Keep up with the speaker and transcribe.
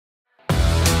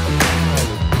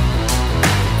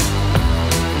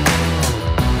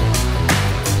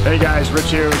Hey guys,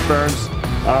 Rich here with Burns.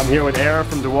 I'm here with Aaron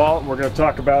from DeWalt. We're going to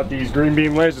talk about these green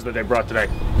beam lasers that they brought today.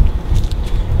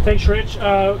 Thanks, Rich.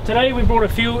 Today we brought a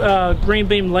few green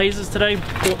beam lasers today.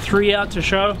 Brought 3 out to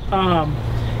show.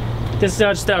 This is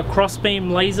just our cross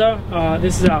beam laser.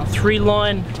 This is our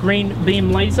 3-line green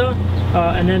beam laser,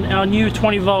 and then our new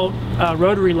 20-volt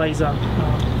rotary laser.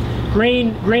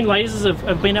 Green lasers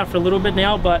have been out for a little bit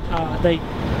now, but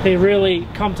they really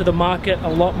come to the market a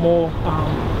lot more.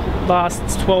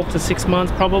 Lasts 12 to 6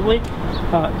 months probably.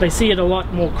 They see it a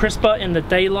lot more crisper in the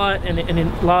daylight and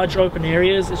in large open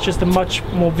areas. It's just a much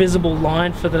more visible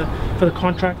line for the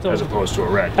contractor. As opposed to a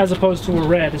red. As opposed to a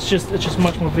red. It's just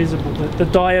much more visible. The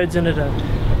diodes in it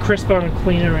are crisper and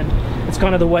cleaner, and it's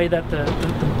kind of the way that the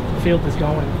field is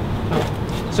going.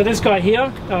 So this guy here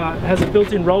has a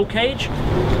built-in roll cage.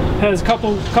 Has a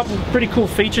couple pretty cool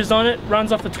features on it.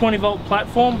 Runs off the 20-volt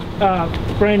platform.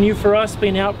 Brand new for us.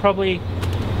 Been out probably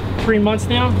 3 months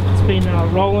now. It's been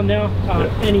rolling now.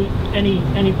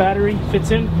 Any battery fits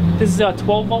in. This is our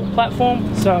 12-volt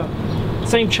platform, so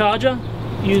same charger.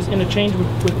 Use interchange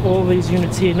with all of these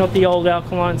units here. Not the old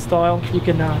alkaline style. You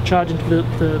can charge into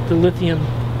the lithium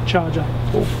charger.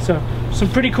 Cool. So some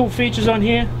pretty cool features on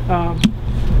here,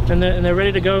 and they're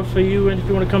ready to go for you. And if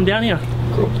you want to come down here,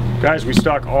 cool guys, we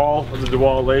stock all of the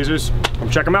DeWalt lasers. Come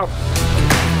check them out.